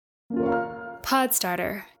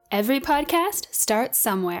Podstarter. Every podcast starts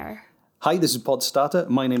somewhere. Hi, this is Podstarter.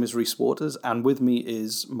 My name is Rhys Waters, and with me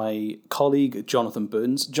is my colleague, Jonathan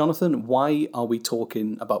Burns. Jonathan, why are we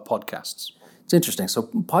talking about podcasts? It's interesting. So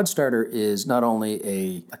Podstarter is not only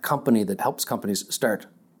a company that helps companies start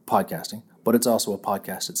podcasting, but it's also a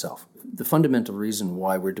podcast itself. The fundamental reason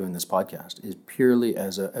why we're doing this podcast is purely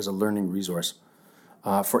as a learning resource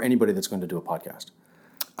for anybody that's going to do a podcast.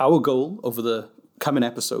 Our goal over the coming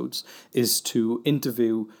episodes is to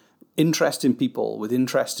interview interesting people with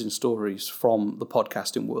interesting stories from the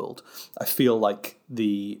podcasting world. I feel like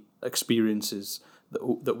the experiences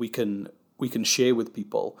that we can share with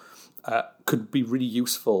people could be really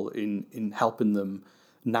useful in helping them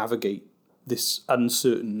navigate this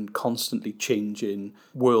uncertain, constantly changing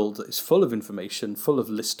world that is full of information, full of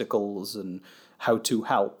listicles and how to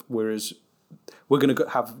help. Whereas we're going to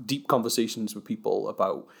have deep conversations with people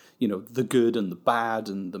about, the good and the bad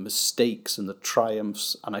and the mistakes and the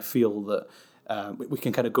triumphs. And I feel that we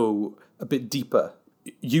can kind of go a bit deeper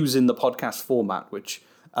using the podcast format, which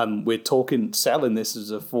we're selling this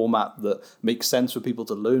as a format that makes sense for people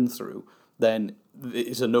to learn through. Then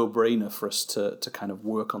it's a no-brainer for us to kind of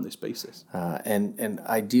work on this basis. And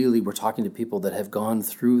ideally, we're talking to people that have gone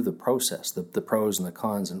through the process, the pros and the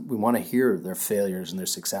cons, and we want to hear their failures and their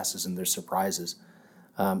successes and their surprises.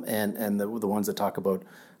 And the ones that talk about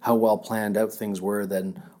how well planned out things were,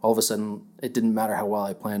 then all of a sudden it didn't matter how well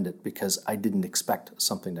I planned it because I didn't expect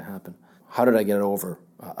something to happen. How did I get over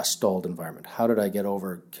a stalled environment? How did I get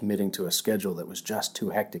over committing to a schedule that was just too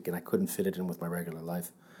hectic and I couldn't fit it in with my regular life?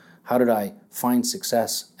 How did I find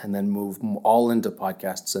success and then move all into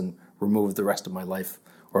podcasts and remove the rest of my life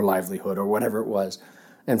or livelihood or whatever it was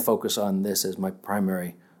and focus on this as my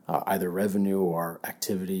primary either revenue or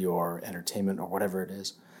activity or entertainment or whatever it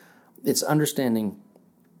is? It's understanding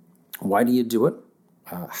why do you do it?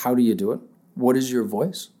 How do you do it? What is your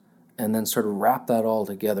voice? And then sort of wrap that all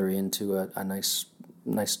together into a nice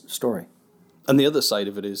story. And the other side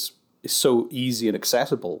of it is it's so easy and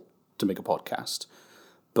accessible to make a podcast.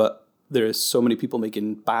 But there are so many people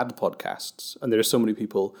making bad podcasts, and there are so many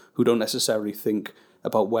people who don't necessarily think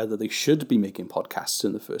about whether they should be making podcasts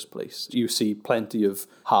in the first place. You see plenty of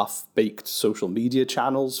half-baked social media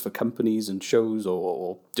channels for companies and shows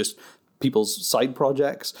or just people's side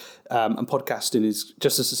projects, and podcasting is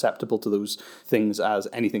just as susceptible to those things as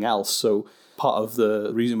anything else. So part of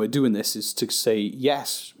the reason we're doing this is to say,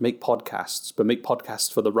 yes, make podcasts, but make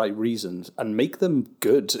podcasts for the right reasons and make them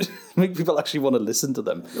good. Make people actually want to listen to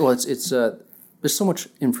them. Well, it's there's so much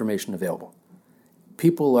information available.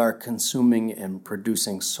 People are consuming and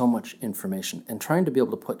producing so much information and trying to be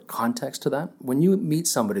able to put context to that. When you meet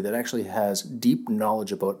somebody that actually has deep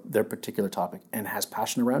knowledge about their particular topic and has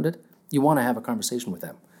passion around it, you want to have a conversation with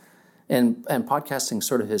them. And podcasting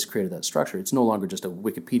sort of has created that structure. It's no longer just a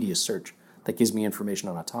Wikipedia search that gives me information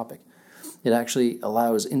on a topic. It actually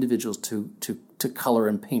allows individuals to color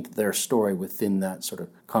and paint their story within that sort of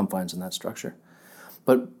confines and that structure.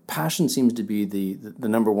 But passion seems to be the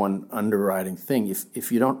number one underwriting thing.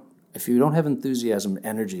 If you don't have enthusiasm,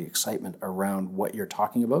 energy, excitement around what you're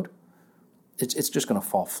talking about, it's just going to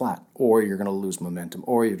fall flat, or you're going to lose momentum,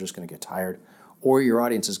 or you're just going to get tired, or your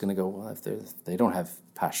audience is going to go, well, if they don't have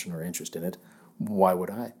passion or interest in it, why would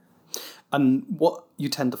I? And what you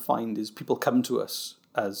tend to find is people come to us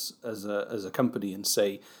as a company and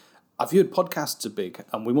say, I've heard podcasts are big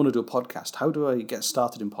and we want to do a podcast. How do I get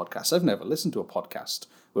started in podcasts? I've never listened to a podcast.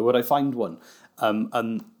 Where would I find one?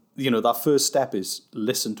 And that first step is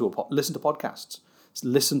listen to podcasts.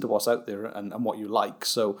 Listen to what's out there and what you like.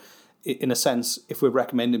 So in a sense, if we're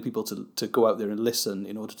recommending people to go out there and listen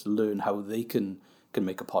in order to learn how they can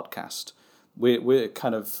make a podcast, we're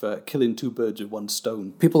kind of killing two birds with one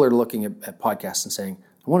stone. People are looking at podcasts and saying,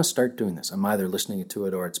 I want to start doing this. I'm either listening to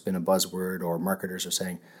it or it's been a buzzword, or marketers are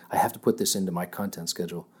saying, I have to put this into my content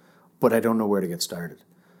schedule, but I don't know where to get started.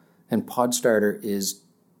 And Podstarter is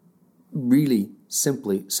really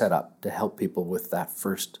simply set up to help people with that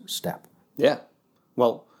first step. Yeah.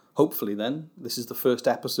 Well, hopefully then, this is the first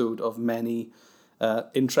episode of many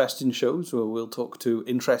interesting shows where we'll talk to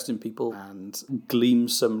interesting people and glean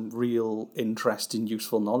some real interesting,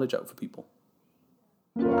 useful knowledge out for people.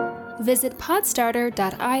 Visit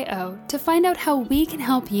podstarter.io to find out how we can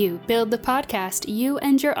help you build the podcast you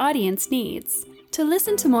and your audience needs. To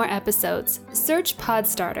listen to more episodes, search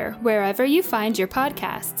Podstarter wherever you find your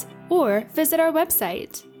podcasts, or visit our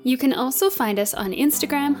website. You can also find us on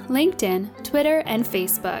Instagram, LinkedIn, Twitter, and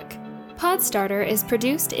Facebook. Podstarter is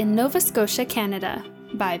produced in Nova Scotia, Canada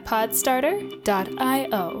by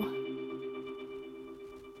podstarter.io.